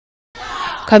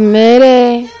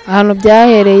kamere ahantu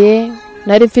byahereye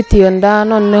nari mfite iyo nda,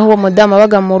 noneho uwo mudamu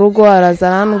abaga mu rugo araza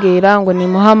arambwira ngo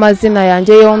nimuhe amazina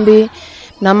yanjye yombi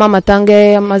na mama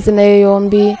atange amazina ye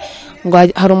yombi, ngo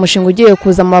hari umushinga ugiye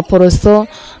kuza mu baporoso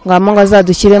ngo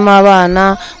azadushyiremo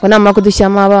abana, ngo namara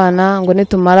kudushyiramo abana ngo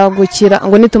nitumara gukira,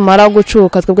 ngo nitumara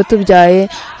gucuka twebwe tubyaye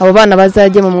abo bana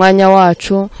bazajye mu mwanya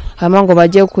wacu, hanyuma ngo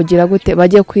bajye kugira gute,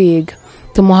 bajye kwiga.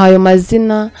 Tumuhaye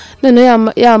mazina,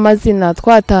 none ya mazina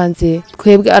twatanze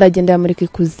twebwe aragenda yamurika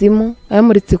ikuzimu,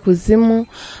 ayamuritse ikuzimu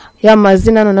ya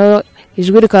mazina, none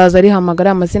ijwi rikaza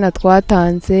rihamagara amazina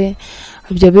twatanze.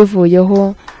 Ibyo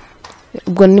bivuyeho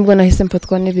ubwo nibwo nahise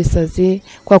mfatwa n'ibisazi,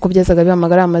 kwa ko byazaga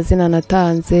bihamagara amazina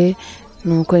natanze,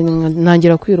 nuko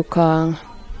ntangira kwirukanka.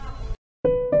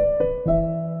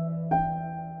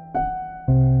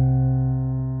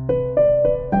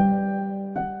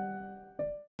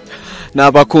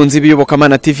 Nabakunzi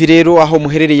b'Iyobokamana TV rero aho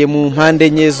muherereye mu mpande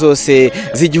enye zose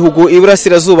z'igihugu,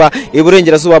 iburasirazuba,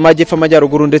 iburengerazuba, amajyepfo,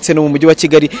 amajyaruguru ndetse no mu mujyi wa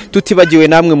Kigali, tutibagiwe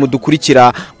namwe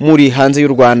mudukurikira muri hanze y'u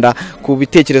Rwanda. Ku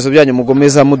bitekerezo byanyu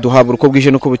mugomeza muduhabura uko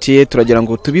bwije nuko bukiye, turagira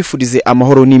ngo tubifurize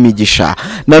amahoro n'imigisha.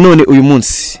 Nanone uyu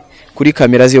munsi kuri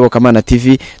kamera z'Iyobokamana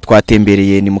TV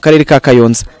twatembereye ni mu karere ka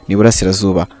Kayonza, ni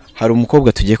iburasirazuba. Hari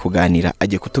umukobwa tugiye kuganira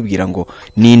agiye kutubwira ngo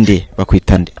ninde,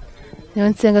 bakwitande?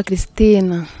 Nsenga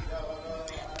Christina.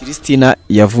 Christina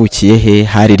yavukiye he,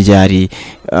 hari ryari?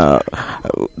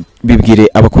 Bibwire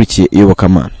abakurikiye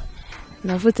Iyobokamana.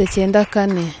 Navutse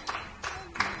 94,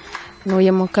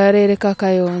 nuye mu karere ka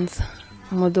Kayonza,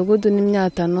 umudugudu ni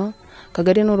Myatano,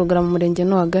 kagari n'Urugara, mu murenge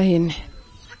no wa Gahini.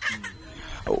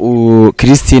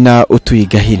 Christina utuye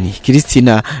Gahini.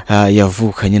 Christina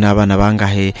yavukanye n'abana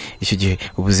bangahe? Icyo gihe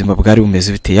ubuzima bwari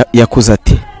bumeze bite? Yakuze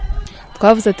ate?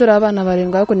 Twavuze turi abana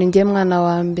 7 ariko ni njye mwana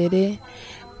wa mbere.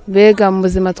 Bega mu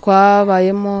buzima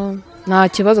twabayemo nta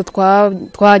kibazo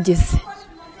twagize,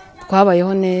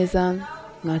 twabayeho neza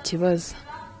nta kibazo.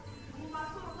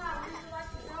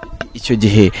 Icyo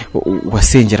gihe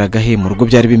wasengeraga he, mu rugo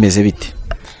byari bimeze bite?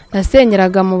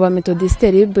 Nasengeraga mu ba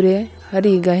methodiste libre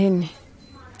hari Gahini.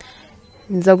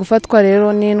 Nza gufatwa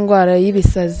rero n'indwara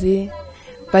y'ibisazi,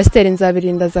 pasiteri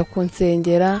Nzabirinda za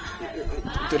kunsengera.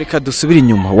 Reka dusubire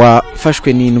inyuma,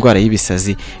 wafashwe n'indwara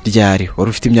y'ibisazi ryari? Wari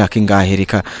ufite imyaka ingahe?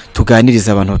 Reka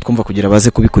tuganiriza abantu batwumva kugira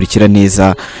baze kubikurikira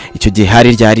neza. Icyo gihe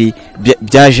hari ryari,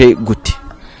 byaje gute?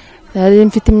 Nari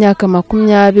mfite imyaka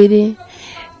 20,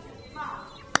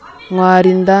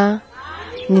 ntwarinda,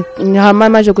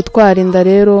 maze gutwara inda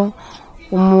rero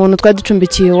umuntu twari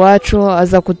ducumbikiye iwacu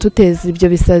aza kuduteza ibyo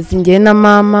bisazi njye na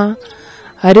mama,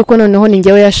 ariko noneho ni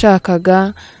njyewe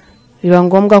yashakaga, biba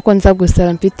ngombwa ko nza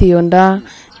gusara mfite iyo nda,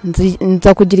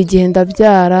 nza kugira igihe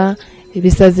ndabyara,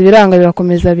 ibisazi biranga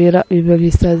birakomeza biba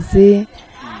bisazi.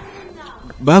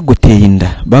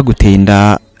 Baguteye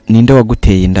inda, ninde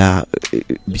waguteye inda?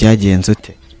 Byagenze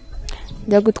ute?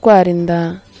 Njya gutwara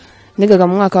inda nigaga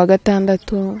mu mwaka wa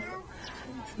 6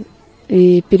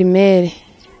 primaire,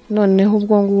 noneho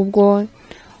ubwo ngubwo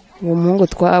uwo muhungu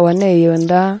waneye iyo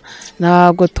nda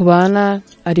ntabwo tubana,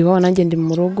 ariho nanjye ndi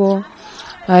mu rugo,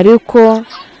 ariko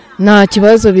nta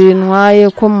kibazo bintwaye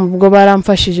ko mubwo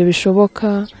baramfashije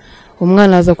bishoboka.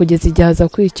 Umwana aza kugeza igihe aza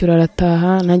kwicyura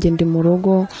arataha, nanjye ndi mu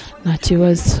rugo nta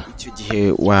kibazo. Icyo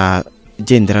gihe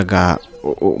wagenderaga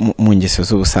mu ngeso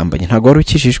z'ubusambanyi, ntabwo wari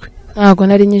ukijijwe? Ntabwo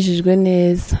nari nyijijwe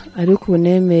neza, ariko ubu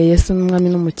nemeye Yesu nk'umwami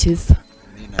n'umukiza.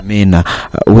 Amena.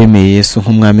 Wemeye Yesu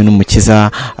nk'umwami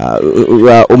n'umukiza.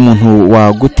 Umuntu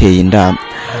waguteye inda,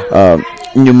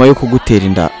 nyuma yo kugutera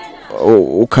inda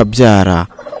ukabyara,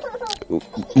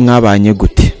 mwabanye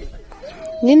gute?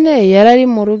 Nyine yarari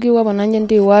mu rugo iwabo nanjye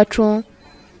ndi iwacu,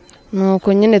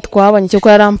 nuko nyine twabanye cyo ko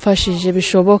yaramfashije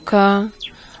bishoboka,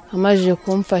 amaje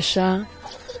kumfasha.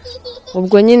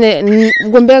 Ubwo nyine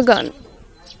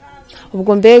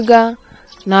ubwo mbega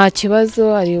nta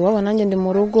kibazo, ari iwabo nanjye ndi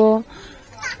mu rugo,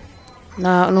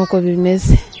 nuko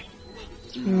bimeze.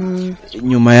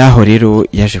 Nyuma yaho rero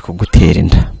yaje kugutera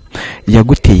inda.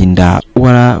 Yaguteye inda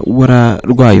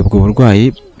wararwaye ubwo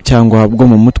burwayi cyangwa bwo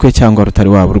mu mutwe cyangwa rutari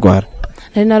waburwara?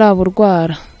 Nari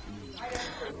naraburwara,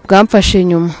 bwamfashe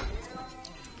nyuma.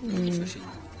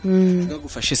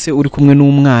 Bwagufashe se uri kumwe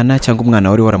n'umwana cyangwa umwana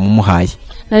wari waramumuhaye?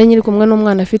 Nari nyiri kumwe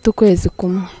n'umwana afite ukwezi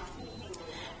kumwe.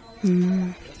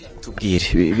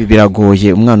 Tubwire,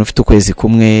 biragoye umwana ufite ukwezi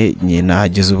kumwe, nyina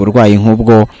agize uburwayi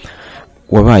nk'ubwo,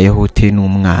 wabayeho ute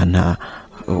n'umwana?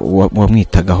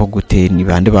 Wamwitagaho gute? Ni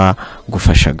bande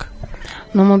bagufashaga?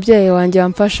 N'umubyeyi wanjye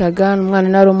wamfashaga, n'umwana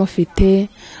nari umufite,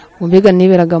 mbega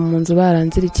niberaga mu nzu,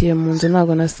 baranzirikiye mu nzu,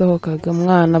 ntabwo nasohokaga.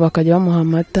 Umwana bakajya bamuha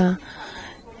amata,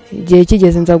 igihe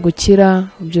kigeze nza gukira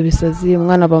ibyo bisazi,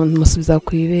 umwana bamusubiza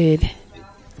ku ibere.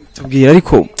 tubwira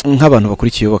ariko nk'abantu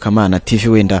bakurikiye iyobokamana TV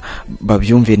wenda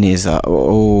babyumve neza,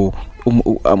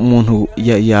 umuntu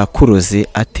yakuroze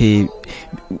ate,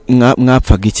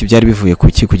 mwapfaga iki, byari bivuye ku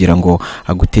ki kugira ngo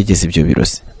agutegeze ibyo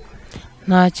birose?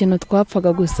 nta kintu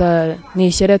twapfaga, gusa ni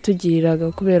ishyari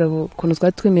yatugiriraga kubera ukuntu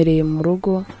twari twimereye mu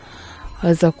rugo,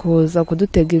 aza kuza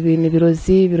kudutega ibintu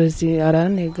ibirozi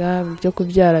aranega byo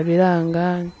kubyara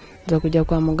biranga, nza kujya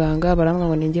kwa muganga barambwira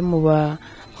ngo ninjye mu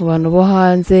bantu bo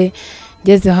hanze.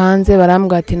 Ngeze hanze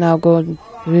barambwira ati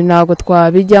ntabwo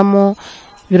twabijyamo,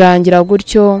 birangira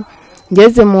gutyo.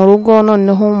 Ngeze mu rugo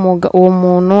noneho uwo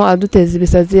muntu aduteza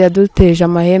ibisazi, yaduteje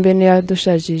amahembe niyo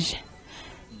yadushajije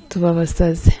tuba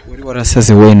abasazi. Uri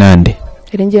warasaze wowe nande?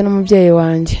 Eri njye n'umubyeyi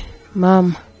wanjye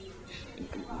mama.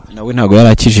 Nawe ntabwo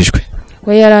yarakijijwe?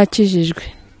 We yarakijijwe,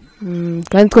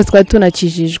 kandi twese twari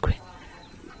tunakijijwe.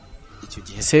 Icyo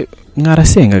gihe se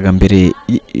mwarasengaga mbere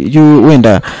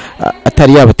wenda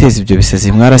atari yabateza ibyo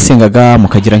bisazi? Mwarasengaga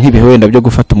mukagira nk'ibihe wenda byo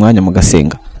gufata umwanya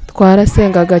mugasenga?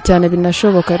 Twarasengaga cyane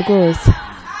binashoboka rwose.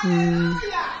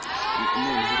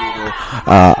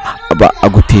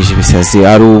 Aguteje ibisazi,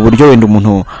 ari uburyo wenda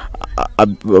umuntu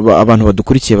abantu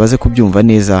badukurikiye baze kubyumva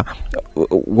neza,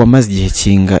 wamaze igihe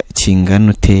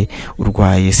kingana ute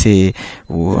urwaye se?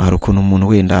 Hari ukuntu umuntu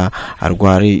wenda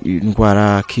arwara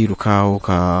indwara akiruka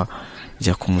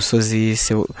ukajya ku musozi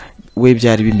se, we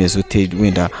byari bimeze ute?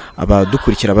 Wenda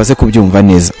abadukurikira baze kubyumva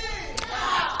neza.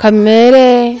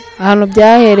 Kamere ahantu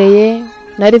byahereye,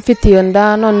 nari mfite iyo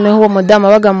nda, noneho uwo mudamu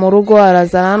abaga mu rugo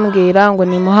araza arambwira ngo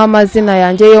nimuhe amazina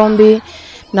yanjye yombi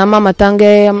na mama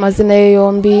atange amazina ye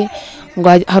yombi, ngo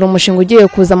hari umushinga ugiye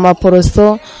kuza mu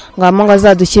baporoso, ngo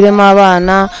azadushyiremo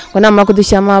abana, ngo namara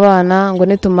kudushyiramo abana, ngo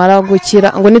nitumara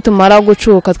gukira, ngo nitumara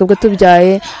gucuka twebwe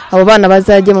tubyaye abo bana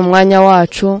bazajye mu mwanya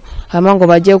wacu, hanyuma ngo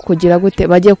bajye kugira gute,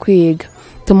 bajye kwiga.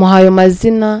 Tumuhaye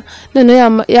amazina,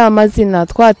 none ya mazina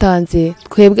twatanze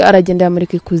twebwe aragenda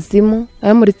yamurika ikuzimu,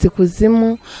 ayamuritse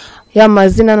ikuzimu ya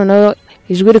mazina, none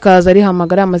ijwi rikaza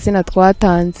rihamagara amazina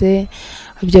twatanze.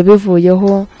 Ibyo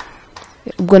bivuyeho,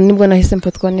 ubwo nibwo nahise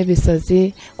mfatwa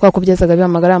n'ibisazi, kwa ko byazaga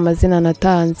bihamagara amazina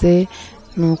natanze,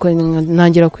 nuko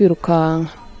ntangira kwirukanka.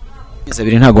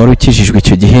 Zabiri ntago wari ukijijwe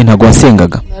icyo gihe? Ntago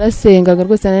wasengaga? Narasengaga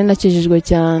rwose, nari nakijijwe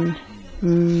cyane.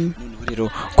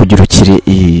 Rero kugira ukire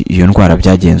iyo ndwara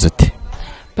byagenze ute?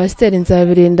 Pasiteri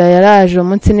Nzabirinda yaraje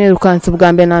umunsi nirukanse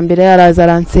ubwa mbere na mbere, yaraza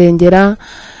aransengera,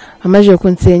 amaze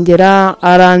kunsengera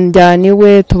aranjyana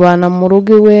iwe, tubana mu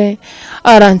rugo iwe,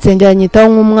 aransengera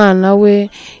nyitaho nk'umwana we.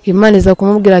 Imana iza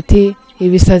kumubwira ati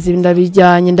ibisazi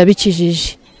ndabijyanye,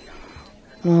 ndabikijije,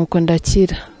 nuko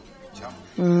ndakira.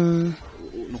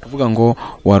 Ni ukuvuga ngo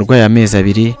warwaye amezi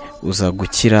 2 uza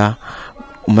gukira.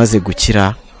 Umaze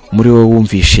gukira, muri wowe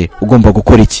wumvishe ugomba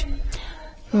gukora iki?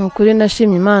 Kuri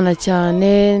nashimye Imana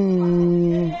cyane,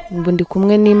 ndi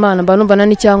kumwe n'Imana, mba numva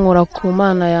n'icyankura ku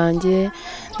Mana yanjye.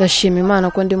 Ndashima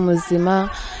Imana ko ndi muzima,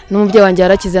 n'umubyeyi wanjye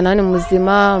yarakize nani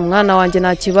muzima, umwana wanjye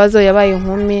nta kibazo yabaye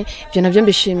inkumi, ibyo nabyo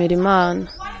mbishimira Imana.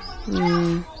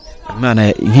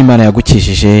 Nk'Imana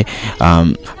yagukijije,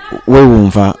 we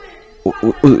wumva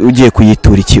ugiye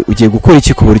kuyitura iki? Ugiye gukora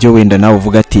iki ku buryo wenda nawe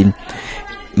uvuga ati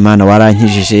Imana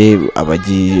warankijije,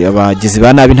 abagizi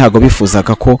ba nabi ntago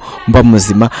bifuzaga ko mba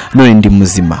muzima, none ndi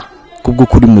muzima? Kubwo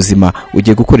kuri muzima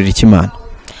ugiye gukorera iki Imana?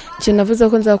 Icyo navuze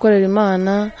ko nzakorera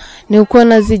Imana ni uko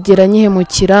nazigira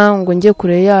nyihemukira ngo njye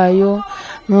kure yayo.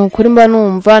 Ni ukuri mba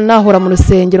numva nahora mu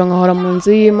rusengero, nkahora mu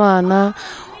nzu y'Imana.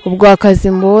 Ubwo akazi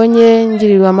mbonye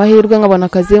ngiriwe amahirwe nkabona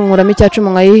akazi, nkuramo icya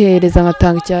 10 nkayihereza,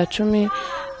 ngatanga icya 10.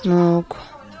 Nuko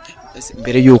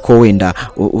mbere yuko wenda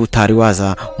utari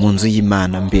waza mu nzu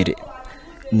y'Imana, mbere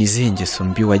nizihe ngeso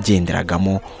mbi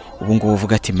wagenderagamo ubu ngubu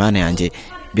uvuga ati Imana yanjye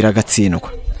biragatsindwa?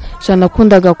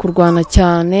 Nakundaga kurwana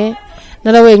cyane,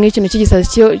 narabaye nk'ikintu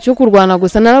cy'igisazi cyo kurwana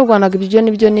gusa. Nararwanaga ibyo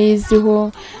nibyo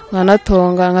niyiziho,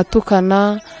 nkanatonga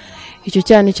nkatukana, icyo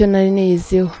cyane nicyo nari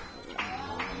niyiziho.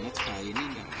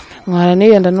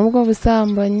 Mwaraniyenda nubwo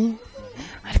busambanyi,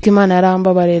 ariko Imana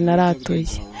yarambabare, naratuye.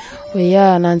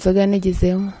 Oya, nanzoga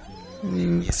nigizemo.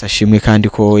 Yesu ashimwe kandi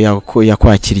ko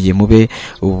yakwakiriye mube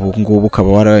ubu ngubu ukaba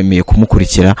waremeye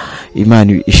kumukurikira.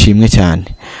 Imana ishimwe cyane.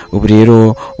 Ubu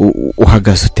rero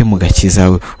uhagaze ute mu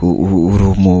gakiza? Uri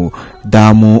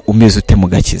umudamu umeze ute mu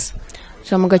gakiza?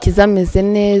 Mu gakiza ameze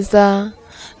neza,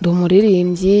 ndi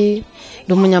umuririmbyi,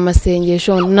 ndi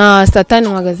umunyamasengesho, na Satani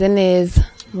mpagaze neza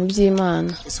mu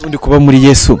by'Imana. Ubundi kuba muri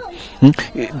Yesu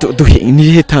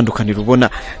nihe tandukaniro ubona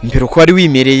mbere ko wari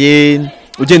wimereye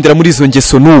ugendera muri izo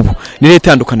ngeso n'ubu? Nihe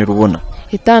tandukaniro ubona?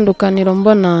 Itandukaniro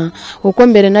mbona uko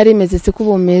mbere nari meze siko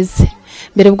ubumeze.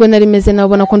 Mbere bwo nari meze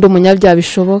nabona ko ndi umunyabyaha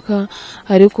bishoboka,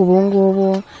 ariko ubu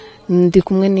ngubu ndi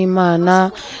kumwe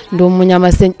n'Imana, ndi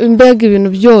umunyamasengesho, mbega ibintu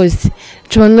byose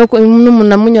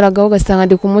n'umuntu amunyuragaho ugasanga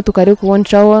ndi kumutuka ariko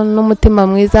uboncaho n'umutima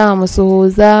mwiza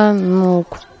amusuhuza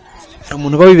nuko. Hari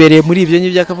umuntu babibereye muri ibyo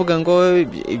ngibyo akavuga ngo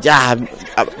ibyaha,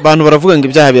 abantu baravuga ngo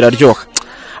ibyaha biraryoha,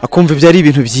 akumva ibyo ari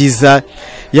ibintu byiza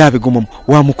yabigumamo.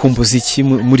 Wamukumbuza iki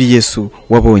muri Yesu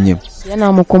wabonyemo?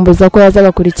 Namukumbuza ko yaza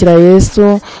agakurikira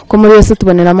Yesu, ko muri Yesu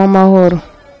tuboneramo amahoro.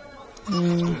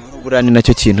 Uburani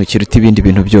nacyo kintu kiruta ibindi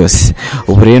bintu byose.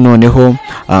 Ubu rero noneho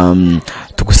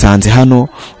tugusanze hano,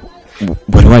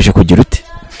 bari waje kugira ute?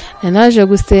 Naje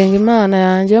gusenga Imana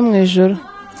yanjye yo mu ijuru.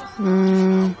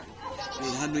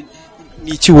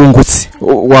 Ni iki wungutse?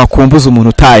 Wakumbuza umuntu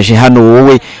utaje hano,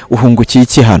 wowe uhungukiye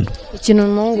iki hano? Ikintu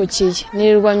mpfungukiye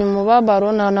nirwanya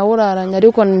umubabaro nawuraranye,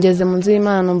 ariko ngeze mu nzu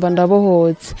y'Imana numva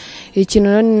ndabohotse.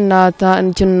 Ikintu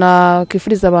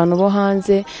nakifuriza abantu bo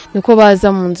hanze niko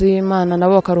baza mu nzu y'Imana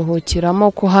nabo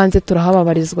bakaruhukiramo, ko hanze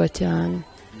turahababarizwa cyane.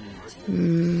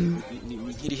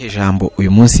 Irihe jambo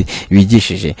uyu munsi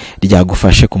bigishije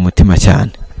ryagufashe ku mutima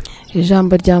cyane?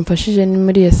 Ijambo ryamfashije ni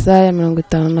muri Yesaya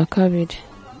 52.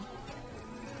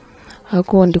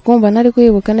 Ako ndi kumva nari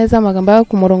kwibuka neza amagambo yo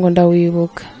ku murongo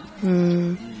ndawibuka.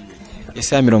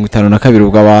 Yesaya 52,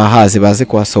 ubwo abahazi baze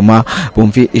kuhasoma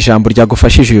bumve ijambo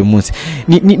ryagufashije uyu munsi.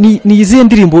 Ni izihe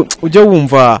ndirimbo ujya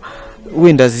wumva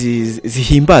wenda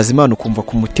zihimbaza Imana ukumva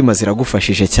ku mutima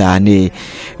ziragufashije cyane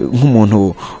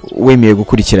nk'umuntu wemeye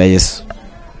gukurikira Yesu?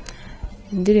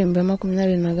 Indirimbo ya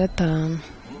 25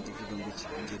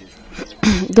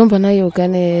 ndumva nayibuka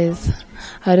neza,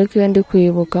 ariko iyo ndi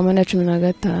kwibuka muri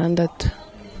 16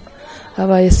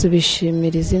 aba Yesu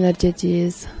bishimira izina rye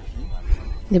ryiza,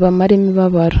 nibamara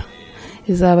imibabaro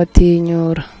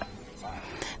izabatinyura,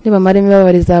 nibamara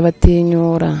imibabaro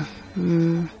izabatinyura.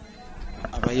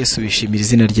 Aba Yesu bishimira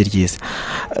izina rye ryiza.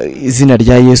 Izina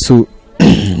rya Yesu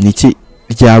niki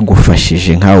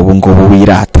ryagufashije nkawe ubu ngubu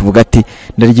wirata uvuga ati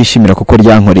ndaryishimira kuko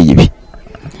ryankoreye ibi?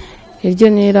 Iryo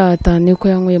nirata niko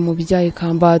yankuye mu byaha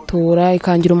ikambatura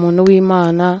ikangira umuntu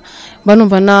w'Imana, mba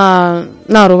numva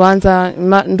na rubanza,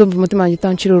 ndumva umutima wanjye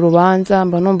utancira urubanza,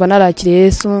 mba numva narakiriye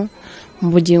Yesu mu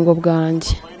bugingo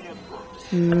bwanjye.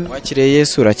 Wakiriye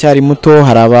Yesu uracyari muto,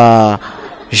 hari aba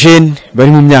jeune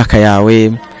bari mu myaka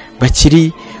yawe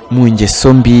bakiri mu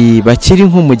ngeso mbi, bakiri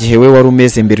nko mu gihe we wari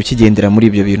umeze mbere ukigendera muri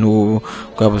ibyo bintu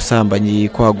bwa busambanyi,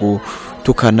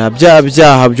 kwagutukana,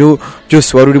 byaha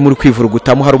byose wari uri muri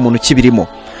kwivurugutamo, hari umuntu ukibirimo,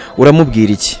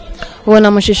 uramubwira iki? Uwo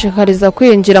namushishikariza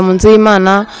kwinjira mu nzu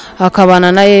y'Imana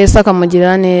akabana na Yesu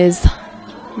akamugirira neza.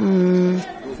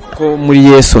 Ko muri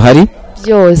Yesu hari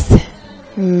byose.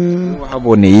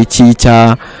 Wahaboneye iki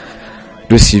cya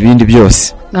rusi ibindi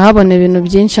byose? Nahabona ibintu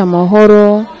byinshi,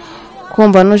 amahoro,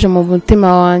 kumva nuje mu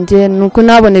mutima wanjye, nuko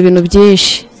nabona ibintu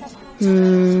byinshi.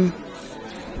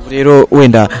 Rero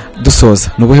wenda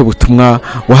dusoza, nubuhe butumwa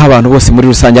waha abantu bose muri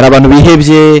rusange? Ari abantu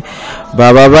bihebye,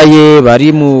 bababaye,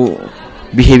 bari mu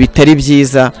bihe bitari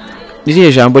byiza,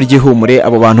 niriye jambo ry'ihumure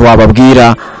abo bantu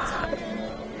wababwira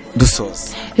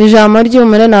dusoza? Ijambo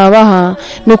ry'ihumure nabaha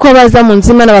nuko baza mu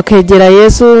nzu y'Imana bakegera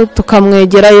Yesu,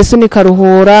 tukamwegera Yesu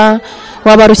nikaruhura,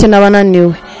 wabarushye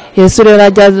n'abananiwe. Yesu rero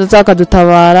ajya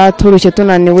akadutabara turushye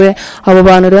tunaniwe. Abo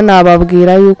bantu rero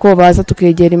nababwira yuko baza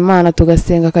tukegera Imana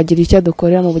tugasenga, akagira icyo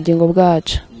dukorera mu bugingo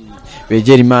bwacu.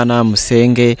 Begera Imana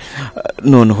musenge.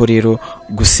 Noneho rero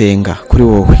gusenga kuri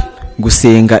wowe,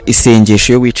 gusenga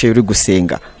isengesho, iyo wicaye uri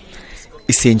gusenga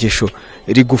isengesho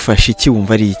rigufasha iki?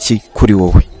 Wumva ari iki kuri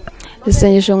wowe?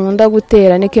 Isengesho nkunda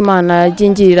gutera niko Imana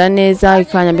yagingirira neza,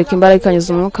 ikanyambika imbaraga,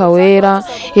 ikanyuza umwuka wera,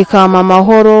 ikama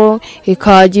amahoro,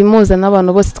 ikajya imuza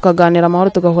n'abantu bose tukaganira amahoro,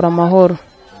 tugahura amahoro.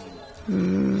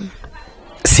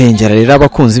 Sengera rero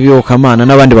abakunzi b'Iyobokamana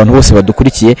n'abandi bantu bose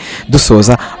badukurikiye,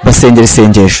 dusoza basengera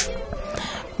isengesho.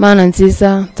 Mana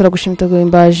nziza, turagushimira,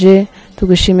 tuguhimbaje,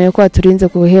 tugushimiye ko waturinze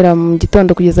guhera mu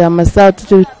gitondo kugeza aya masaha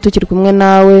tukiri kumwe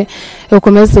nawe.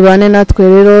 Ukomeze ubane natwe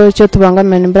rero, icyo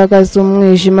tubangamira imbaraga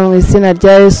z'umwijima mu izina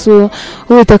rya Yesu.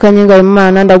 Uwiteka nyinga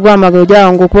Imana, ndaguhamagaye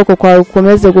kugira ngo ukuboko kwawe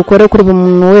gukomeze gukore kuri buri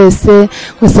muntu wese,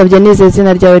 ngusabye n'ize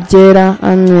izina ryawe ryera.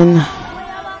 Amen.